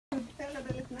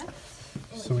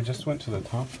So we just went to the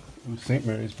top of St.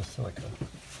 Mary's Basilica,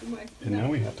 and now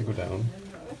we have to go down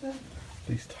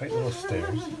these tight little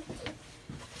stairs.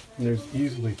 And there's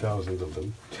easily thousands of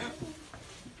them.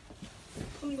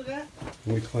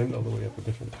 And we climbed all the way up a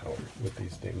different tower with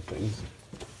these damn things.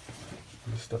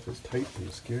 And this stuff is tight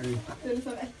and scary.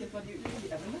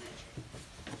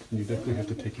 You definitely have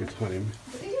to take your time.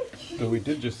 Though we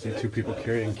did just see two people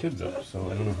carrying kids up, so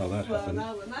I don't know how that happened.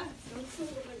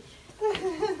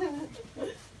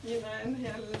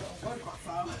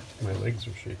 My legs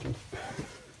are shaking.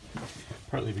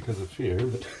 Partly because of fear,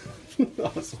 but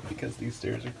also because these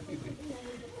stairs are crazy.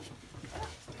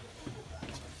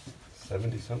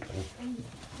 70 something.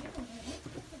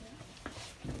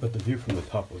 But the view from the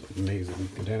top was amazing.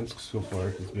 Gdansk so far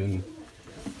has been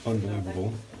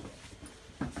unbelievable.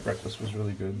 Breakfast was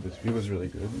really good. This view was really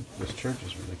good. This church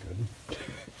is really good.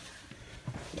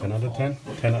 10 out of 10?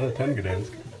 10 out of 10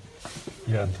 Gdansk.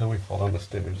 Yeah, until we fall down the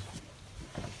stairs.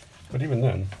 But even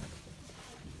then,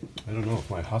 I don't know if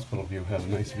my hospital view had a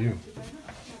nice view.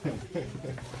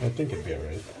 I think it'd be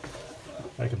alright.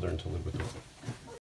 I could learn to live with it.